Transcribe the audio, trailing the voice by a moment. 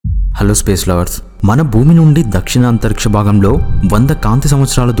Hello space lovers, మన భూమి నుండి దక్షిణ అంతరిక్ష భాగంలో 100 కాంతి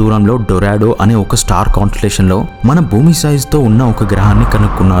సంవత్సరాల దూరంలో డొరాడో అనే ఒక స్టార్ కాన్స్టలేషన్లో మన భూమి సైజుతో ఉన్న ఒక గ్రహాన్ని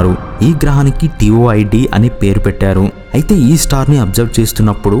కనుక్కున్నారు. ఈ గ్రహానికి TOID అనే పేరు పెట్టారు. అయితే ఈ స్టార్ని అబ్జర్వ్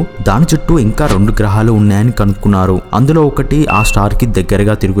చేస్తున్నప్పుడు దాని చుట్టూ ఇంకా 2 గ్రహాలు ఉన్నాయని కనుక్కున్నారు. అందులో ఒకటి ఆ స్టార్కి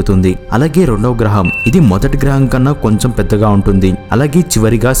దగ్గరగా తిరుగుతుంది. అలాగే రెండవ గ్రహం, ఇది మొదటి గ్రహం కన్నా కొంచెం పెద్దగా ఉంటుంది. అలాగే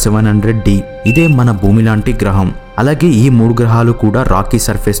చివరిగా 700D, ఇదే మన భూమి లాంటి గ్రహం. అలాగే ఈ 3 గ్రహాలు కూడా రాకీ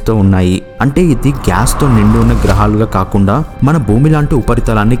సర్ఫేస్ తో ఉన్నాయి. అంటే ఇది గ్యాస్ తో నిండి ఉన్న గ్రహాలుగా కాకుండా మన భూమి లాంటి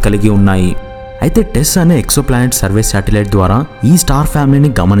ఉపరితలాన్ని కలిగి ఉన్నాయి. అయితే టెస్ అనే ఎక్సోప్లానెట్ సర్వే శాటిలైట్ ద్వారా ఈ స్టార్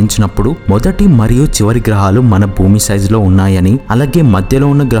ఫ్యామిలీని గమనించినప్పుడు మొదటి మరియు చివరి గ్రహాలు మన భూమి సైజులో ఉన్నాయని, అలాగే మధ్యలో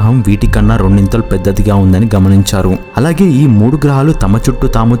ఉన్న గ్రహం వీటికన్నా 2 పెద్దదిగా ఉందని గమనించారు. అలాగే ఈ 3 గ్రహాలు తమ చుట్టూ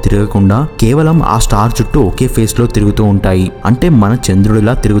తాము తిరగకుండా కేవలం ఆ స్టార్ చుట్టూ ఒకే ఫేస్ లో తిరుగుతూ ఉంటాయి. అంటే మన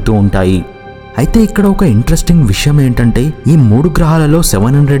చంద్రుడిలా తిరుగుతూ ఉంటాయి. అయితే ఇక్కడ ఒక ఇంట్రెస్టింగ్ విషయం ఏంటంటే ఈ 3 గ్రహాలలో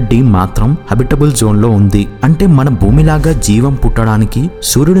 700D మాత్రం హ్యాబిటబుల్ జోన్ లో ఉంది. అంటే మన భూమిలాగా జీవం పుట్టడానికి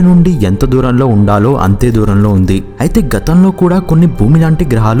సూర్యుడి నుండి ఎంత దూరంలో ఉండాలో అంతే దూరంలో ఉంది. అయితే గతంలో కూడా కొన్ని భూమి లాంటి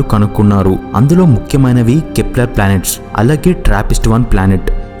గ్రహాలు కనుక్కున్నారు. అందులో ముఖ్యమైనవి కెప్లర్ ప్లానెట్స్, అలాగే TRAPPIST-1 ప్లానెట్.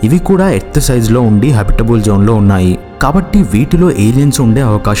 ఇవి కూడా ఎర్త్ సైజులో ఉండి హ్యాబిటబుల్ జోన్లో ఉన్నాయి. కాబట్టి వీటిలో ఏలియన్స్ ఉండే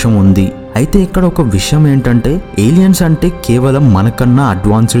అవకాశం ఉంది. అయితే ఇక్కడ ఒక విషయం ఏంటంటే ఏలియన్స్ అంటే కేవలం మనకన్నా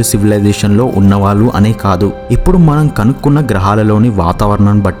అడ్వాన్స్డ్ సివిలైజేషన్లో ఉన్నవాళ్ళు అనే కాదు. ఇప్పుడు మనం కనుక్కున్న గ్రహాలలోని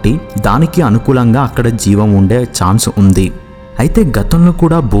వాతావరణాన్ని బట్టి దానికి అనుకూలంగా అక్కడ జీవం ఉండే ఛాన్స్ ఉంది. అయితే గతంలో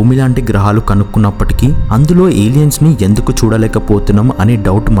కూడా భూమి లాంటి గ్రహాలు కనుక్కున్నప్పటికీ అందులో ఏలియన్స్ ని ఎందుకు చూడలేకపోతున్నాం అనే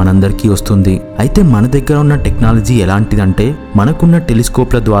డౌట్ మనందరికీ వస్తుంది. అయితే మన దగ్గర ఉన్న టెక్నాలజీ ఎలాంటిదంటే మనకున్న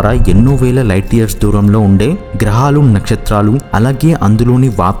టెలిస్కోప్ల ద్వారా ఎన్నో వేల లైట్ ఇయర్స్ దూరంలో ఉండే గ్రహాలు, నక్షత్రాలు, అలాగే అందులోని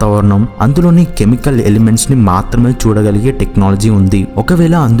వాతావరణం, అందులోని కెమికల్ ఎలిమెంట్స్ ని మాత్రమే చూడగలిగే టెక్నాలజీ ఉంది.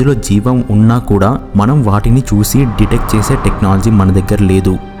 ఒకవేళ అందులో జీవం ఉన్నా కూడా మనం వాటిని చూసి డిటెక్ట్ చేసే టెక్నాలజీ మన దగ్గర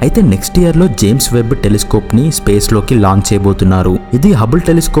లేదు. అయితే నెక్స్ట్ ఇయర్ లో జేమ్స్ వెబ్ టెలిస్కోప్ ని స్పేస్ లోకి లాంచ్ చేయబోతున్నారు. ఇది హబుల్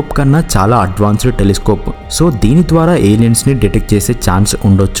టెలిస్కోప్ కన్నా చాలా అడ్వాన్స్డ్ టెలిస్కోప్. సో దీని ద్వారా ఏలియన్స్ ని డిటెక్ట్ చేసే ఛాన్స్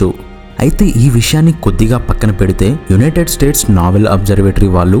ఉండొచ్చు. అయితే ఈ విషయాన్ని కొద్దిగా పక్కన పెడితే యునైటెడ్ స్టేట్స్ నావెల్ అబ్జర్వేటరీ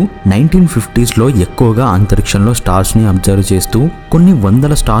వాళ్ళు 1950s లో ఎక్కువగా అంతరిక్షంలో స్టార్స్ ని అబ్జర్వ్ చేస్తూ కొన్ని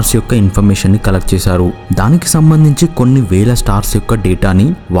వందల స్టార్స్ యొక్క ఇన్ఫర్మేషన్ ని కలెక్ట్ చేశారు. దానికి సంబంధించి కొన్ని వేల స్టార్స్ యొక్క డేటాని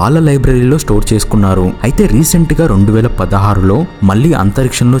వాళ్ళ లైబ్రరీలో స్టోర్ చేసుకున్నారు. అయితే రీసెంట్ గా 2016లో మళ్ళీ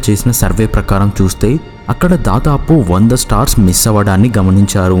అంతరిక్షంలో చేసిన సర్వే ప్రకారం చూస్తే అక్కడ దాదాపు 100 స్టార్స్ మిస్ అవ్వడాన్ని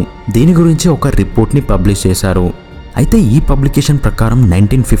గమనించారు. దీని గురించి ఒక రిపోర్ట్ ని పబ్లిష్ చేశారు. అయితే ఈ పబ్లికేషన్ ప్రకారం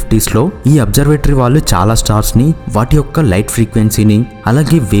 1950s లో ఈ అబ్జర్వేటరీ వాళ్ళు చాలా స్టార్స్ ని వాటి యొక్క లైట్ ఫ్రీక్వెన్సీని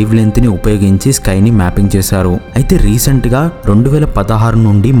అలాగే వేవ్ లెంత్ ని ఉపయోగించి స్కైని మ్యాపింగ్ చేశారు. అయితే రీసెంట్ గా 2016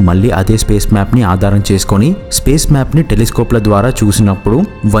 నుండి మళ్ళీ అదే స్పేస్ మ్యాప్ ని ఆధారం చేసుకొని స్పేస్ మ్యాప్ ని టెలిస్కోప్ల ద్వారా చూసినప్పుడు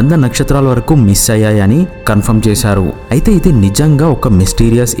 100 నక్షత్రాల వరకు మిస్ అయ్యాయని కన్ఫర్మ్ చేశారు. అయితే ఇది నిజంగా ఒక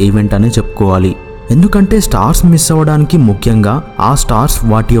మిస్టీరియస్ ఈవెంట్ అని చెప్పుకోవాలి. ఎందుకంటే స్టార్స్ మిస్ అవ్వడానికి ముఖ్యంగా ఆ స్టార్స్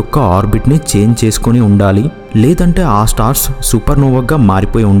వాటి యొక్క ఆర్బిట్ ని చేంజ్ చేసుకుని ఉండాలి, లేదంటే ఆ స్టార్స్ సూపర్నోవాగా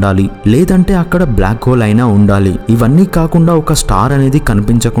మారిపోయి ఉండాలి, లేదంటే అక్కడ బ్లాక్ హోల్ అయినా ఉండాలి. ఇవన్నీ కాకుండా ఒక స్టార్ అనేది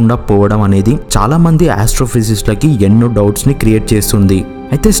కనిపించకుండా పోవడం అనేది చాలా మంది ఆస్ట్రోఫిజిస్ట్లకి ఎన్నో డౌట్స్ ని క్రియేట్ చేస్తుంది.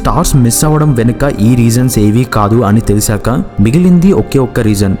 అయితే స్టార్స్ మిస్ అవ్వడం వెనుక ఈ రీజన్స్ ఏవీ కాదు అని తెలిసాక మిగిలింది ఒకే ఒక్క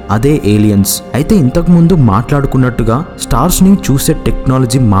రీజన్, అదే ఏలియన్స్. అయితే ఇంతకు ముందు మాట్లాడుకున్నట్టుగా స్టార్స్ ని చూసే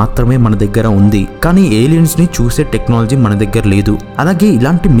టెక్నాలజీ మాత్రమే మన దగ్గర ఉంది, కానీ ఏలియన్స్ ని చూసే టెక్నాలజీ మన దగ్గర లేదు. అలాగే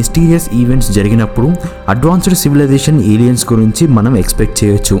ఇలాంటి మిస్టీరియస్ ఈవెంట్స్ జరిగినప్పుడు అడ్వాన్స్డ్ సివిలైజేషన్ ఏలియన్స్ గురించి మనం ఎక్స్పెక్ట్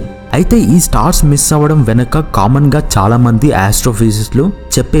చేయొచ్చు. అయితే ఈ స్టార్స్ మిస్ అవ్వడం వెనక కామన్ గా చాలా మంది ఆస్ట్రోఫిజిస్టులు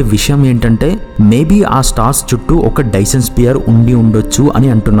చెప్పే విషయం ఏంటంటే మేబీ ఆ స్టార్స్ చుట్టూ ఒక డైసన్ స్పియర్ ఉండి ఉండొచ్చు అని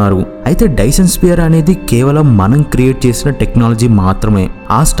అంటున్నారు. అయితే డైసన్ స్పియర్ అనేది కేవలం మనం క్రియేట్ చేసిన టెక్నాలజీ మాత్రమే.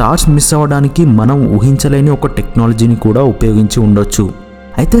 ఆ స్టార్స్ మిస్ అవ్వడానికి మనం ఊహించలేని ఒక టెక్నాలజీని కూడా ఉపయోగించి ఉండొచ్చు.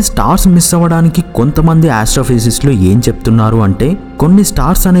 అయితే స్టార్స్ మిస్ అవ్వడానికి కొంతమంది ఆస్ట్రోఫిజిస్టులు ఏం చెప్తున్నారు అంటే కొన్ని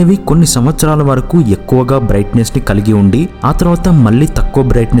స్టార్స్ అనేవి కొన్ని సంవత్సరాల వరకు ఎక్కువగా బ్రైట్నెస్ ని కలిగి ఉండి ఆ తర్వాత మళ్ళీ తక్కువ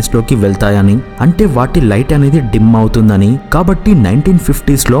బ్రైట్నెస్ లోకి వెళ్తాయని, అంటే వాటి లైట్ అనేది డిమ్ అవుతుందని. కాబట్టి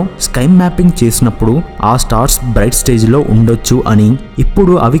 1950s లో స్కై మ్యాపింగ్ చేసినప్పుడు ఆ స్టార్స్ బ్రైట్ స్టేజ్ లో ఉండొచ్చు అని,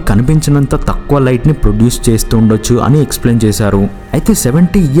 ఇప్పుడు అవి కనిపించినంత తక్కువ లైట్ ని ప్రొడ్యూస్ చేస్తూ ఉండొచ్చు అని ఎక్స్ప్లెయిన్ చేశారు. అయితే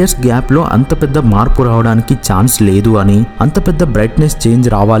 70 years గ్యాప్ లో అంత పెద్ద మార్పు రావడానికి ఛాన్స్ లేదు అని, అంత పెద్ద బ్రైట్నెస్ చేంజ్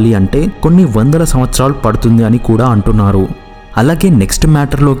రావాలి అంటే కొన్ని వందల సంవత్సరాలు పడుతుంది అని కూడా అంటున్నారు. అలాగే నెక్స్ట్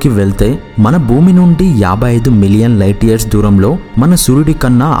మ్యాటర్లోకి వెళ్తే మన భూమి నుండి 55 మిలియన్ లైట్ ఇయర్స్ దూరంలో మన సూర్యుడి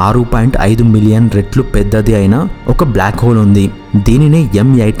కన్నా 6.5 మిలియన్ రెట్లు పెద్దది అయిన ఒక బ్లాక్ హోల్ ఉంది. దీనినే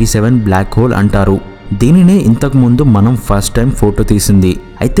M87 బ్లాక్ హోల్ అంటారు. దీనినే ఇంతకు ముందు మనం ఫస్ట్ టైం ఫోటో తీసింది.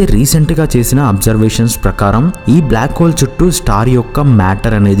 అయితే రీసెంట్ గా చేసిన అబ్జర్వేషన్స్ ప్రకారం ఈ బ్లాక్ హోల్ చుట్టూ స్టార్ యొక్క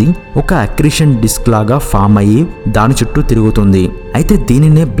మ్యాటర్ అనేది ఒక అక్రిషన్ డిస్క్ లాగా ఫామ్ అయ్యి దాని చుట్టూ తిరుగుతుంది. అయితే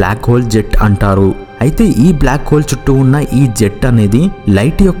దీనినే బ్లాక్ హోల్ జెట్ అంటారు. అయితే ఈ బ్లాక్ హోల్ చుట్టూ ఉన్న ఈ జెట్ అనేది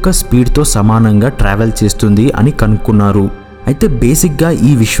లైట్ యొక్క స్పీడ్ తో సమానంగా ట్రావెల్ చేస్తుంది అని కనుక్కున్నారు. అయితే బేసిక్ గా ఈ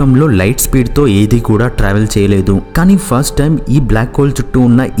విశ్వంలో లైట్ స్పీడ్ తో ఏది కూడా ట్రావెల్ చేయలేదు. కానీ ఫస్ట్ టైం ఈ బ్లాక్ హోల్ చుట్టూ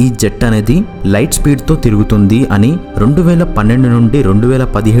ఉన్న ఈ జెట్ అనేది లైట్ స్పీడ్ తో తిరుగుతుంది అని 2012 నుండి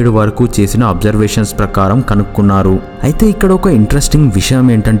 2017 వరకు చేసిన అబ్జర్వేషన్స్ ప్రకారం కనుక్కున్నారు. అయితే ఇక్కడ ఒక ఇంట్రెస్టింగ్ విషయం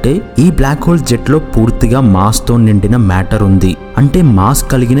ఏంటంటే ఈ బ్లాక్ హోల్ జెట్ లో పూర్తిగా మాస్ తో నిండిన మ్యాటర్ ఉంది. అంటే మాస్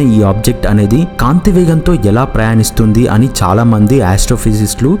కలిగిన ఈ ఆబ్జెక్ట్ అనేది కాంతి వేగంతో ఎలా ప్రయాణిస్తుంది అని చాలా మంది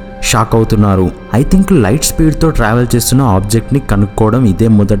ఆస్ట్రోఫిజిస్టులు షాక్ అవుతున్నారు. ఐ థింక్ లైట్ స్పీడ్ తో ట్రావెల్ చేస్తున్న ఆబ్జెక్ట్ ని కనుక్కోవడం ఇదే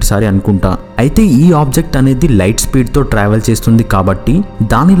మొదటిసారి అనుకుంటా. అయితే ఈ ఆబ్జెక్ట్ అనేది లైట్ స్పీడ్ తో ట్రావెల్ చేస్తుంది కాబట్టి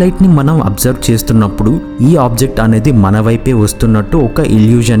దాని లైట్ ని మనం అబ్జర్వ్ చేస్తున్నప్పుడు ఈ ఆబ్జెక్ట్ అనేది మన వైపే వస్తున్నట్టు ఒక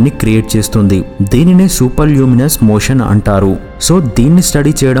ఇల్యూజన్ ని క్రియేట్ చేస్తుంది. దీనినే సూపర్ ల్యూమినస్ మోషన్ అంటారు. సో దీన్ని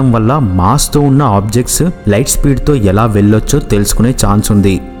స్టడీ చేయడం వల్ల మాస్ తో ఉన్న ఆబ్జెక్ట్స్ లైట్ స్పీడ్ తో ఎలా వెళ్ళొచ్చో తెలుసుకునే ఛాన్స్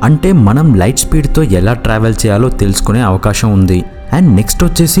ఉంది. అంటే మనం లైట్ స్పీడ్ తో ఎలా ట్రావెల్ చేయాలో తెలుసుకునే అవకాశం ఉంది. అండ్ నెక్స్ట్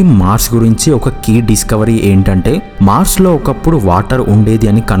వచ్చేసి మార్స్ గురించి ఒక కీ డిస్కవరీ ఏంటంటే మార్స్ లో ఒకప్పుడు వాటర్ ఉండేది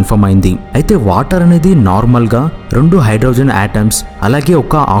అని కన్ఫర్మ్ అయింది. అయితే వాటర్ అనేది నార్మల్ గా 2 హైడ్రోజన్ ఆటమ్స్ అలాగే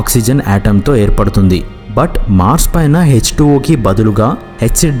ఒక ఆక్సిజన్ ఆటమ్ తో ఏర్పడుతుంది. బట్ మార్స్ పైన H2O కి బదులుగా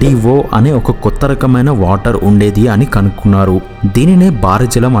HDO అనే ఒక కొత్త రకమైన వాటర్ ఉండేది అని కనుక్కున్నారు. దీనినే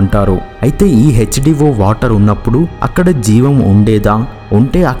భారజలం అంటారు. అయితే ఈ HDO వాటర్ ఉన్నప్పుడు అక్కడ జీవం ఉండేదా,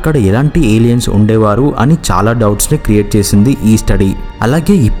 ఉంటే అక్కడ ఎలాంటి ఏలియన్స్ ఉండేవారు అని చాలా డౌట్స్ ని క్రియేట్ చేసింది ఈ స్టడీ.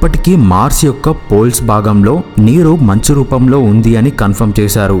 అలాగే ఇప్పటికీ మార్స్ యొక్క పోల్స్ భాగంలో నీరు మంచు రూపంలో ఉంది అని కన్ఫర్మ్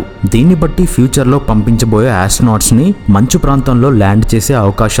చేశారు. దీన్ని బట్టి ఫ్యూచర్ లో పంపించబోయే ఆస్ట్రోనాట్స్ ని మంచు ప్రాంతంలో ల్యాండ్ చేసే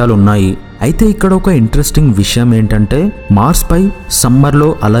అవకాశాలు ఉన్నాయి. అయితే ఇక్కడ ఒక ఇంట్రెస్టింగ్ విషయం ఏంటంటే మార్స్ పై సమ్మర్ లో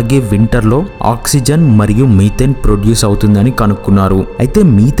అలాగే వింటర్ లో ఆక్సిజన్ మరియు మీథేన్ ప్రొడ్యూస్ అవుతుందని కనుక్కున్నారు. అయితే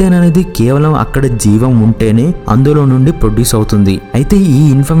మీథేన్ అనేది కేవలం అక్కడ జీవం ఉంటేనే అందులో నుండి ప్రొడ్యూస్ అవుతుంది. అయితే ఈ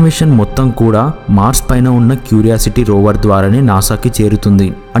ఇన్ఫర్మేషన్ మొత్తం కూడా మార్స్ పైన ఉన్న క్యూరియాసిటీ రోవర్ ద్వారానే నాసాకి చేరుతుంది.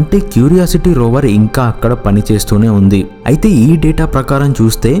 అంటే క్యూరియాసిటీ రోవర్ ఇంకా అక్కడ పనిచేస్తూనే ఉంది. అయితే ఈ డేటా ప్రకారం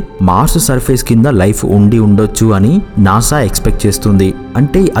చూస్తే మార్స్ సర్ఫేస్ కింద లైఫ్ ఉండి ఉండొచ్చు అని నాసా ఎక్స్పెక్ట్ చేస్తుంది.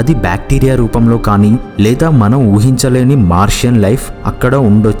 అంటే అది బ్యాక్టీరియా రూపంలో కానీ లేదా మనం ఊహించలేని మార్షియన్ లైఫ్ అక్కడ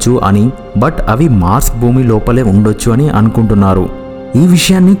ఉండొచ్చు అని, బట్ అవి మార్స్ భూమి లోపలే ఉండొచ్చు అని అనుకుంటున్నారు. ఈ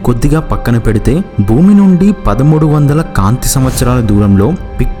విషయాన్ని కొద్దిగా పక్కన పెడితే భూమి నుండి 1300 కాంతి సంవత్సరాల దూరంలో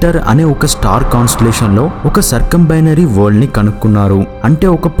పిక్టర్ అనే ఒక స్టార్ కాన్స్టలేషన్ లో ఒక సర్కంబైనరీ వరల్డ్ ని కనుక్కున్నారు. అంటే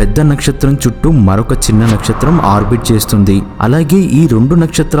ఒక పెద్ద నక్షత్రం చుట్టూ మరొక చిన్న నక్షత్రం ఆర్బిట్ చేస్తుంది. అలాగే ఈ 2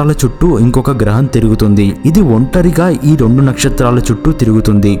 నక్షత్రాల చుట్టూ ఇంకొక గ్రహం తిరుగుతుంది. ఇది ఒంటరిగా ఈ 2 నక్షత్రాల చుట్టూ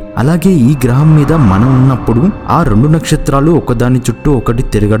తిరుగుతుంది. అలాగే ఈ గ్రహం మీద మనం ఉన్నప్పుడు ఆ 2 నక్షత్రాలు ఒకదాని చుట్టూ ఒకటి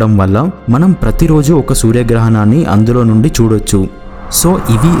తిరగడం వల్ల మనం ప్రతిరోజు ఒక సూర్యగ్రహణాన్ని అందులో నుండి చూడొచ్చు. సో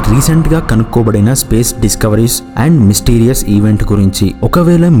ఇవి రీసెంట్ గా కనుక్కోబడిన space discoveries and mysterious event గురించి.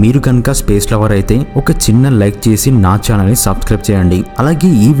 ఒకవేళ మీరు కనుక స్పేస్ లవర్ అయితే ఒక చిన్న లైక్ చేసి నా ఛానల్ ని సబ్స్క్రైబ్ చేయండి. అలాగే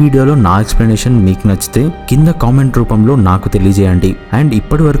ఈ వీడియోలో నా ఎక్స్ప్లెనేషన్ మీకు నచ్చితే కింద కామెంట్ రూపంలో నాకు తెలియజేయండి. అండ్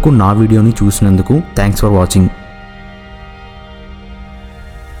ఇప్పటి వరకు నా వీడియోని చూసినందుకు థ్యాంక్స్ ఫర్ వాచింగ్.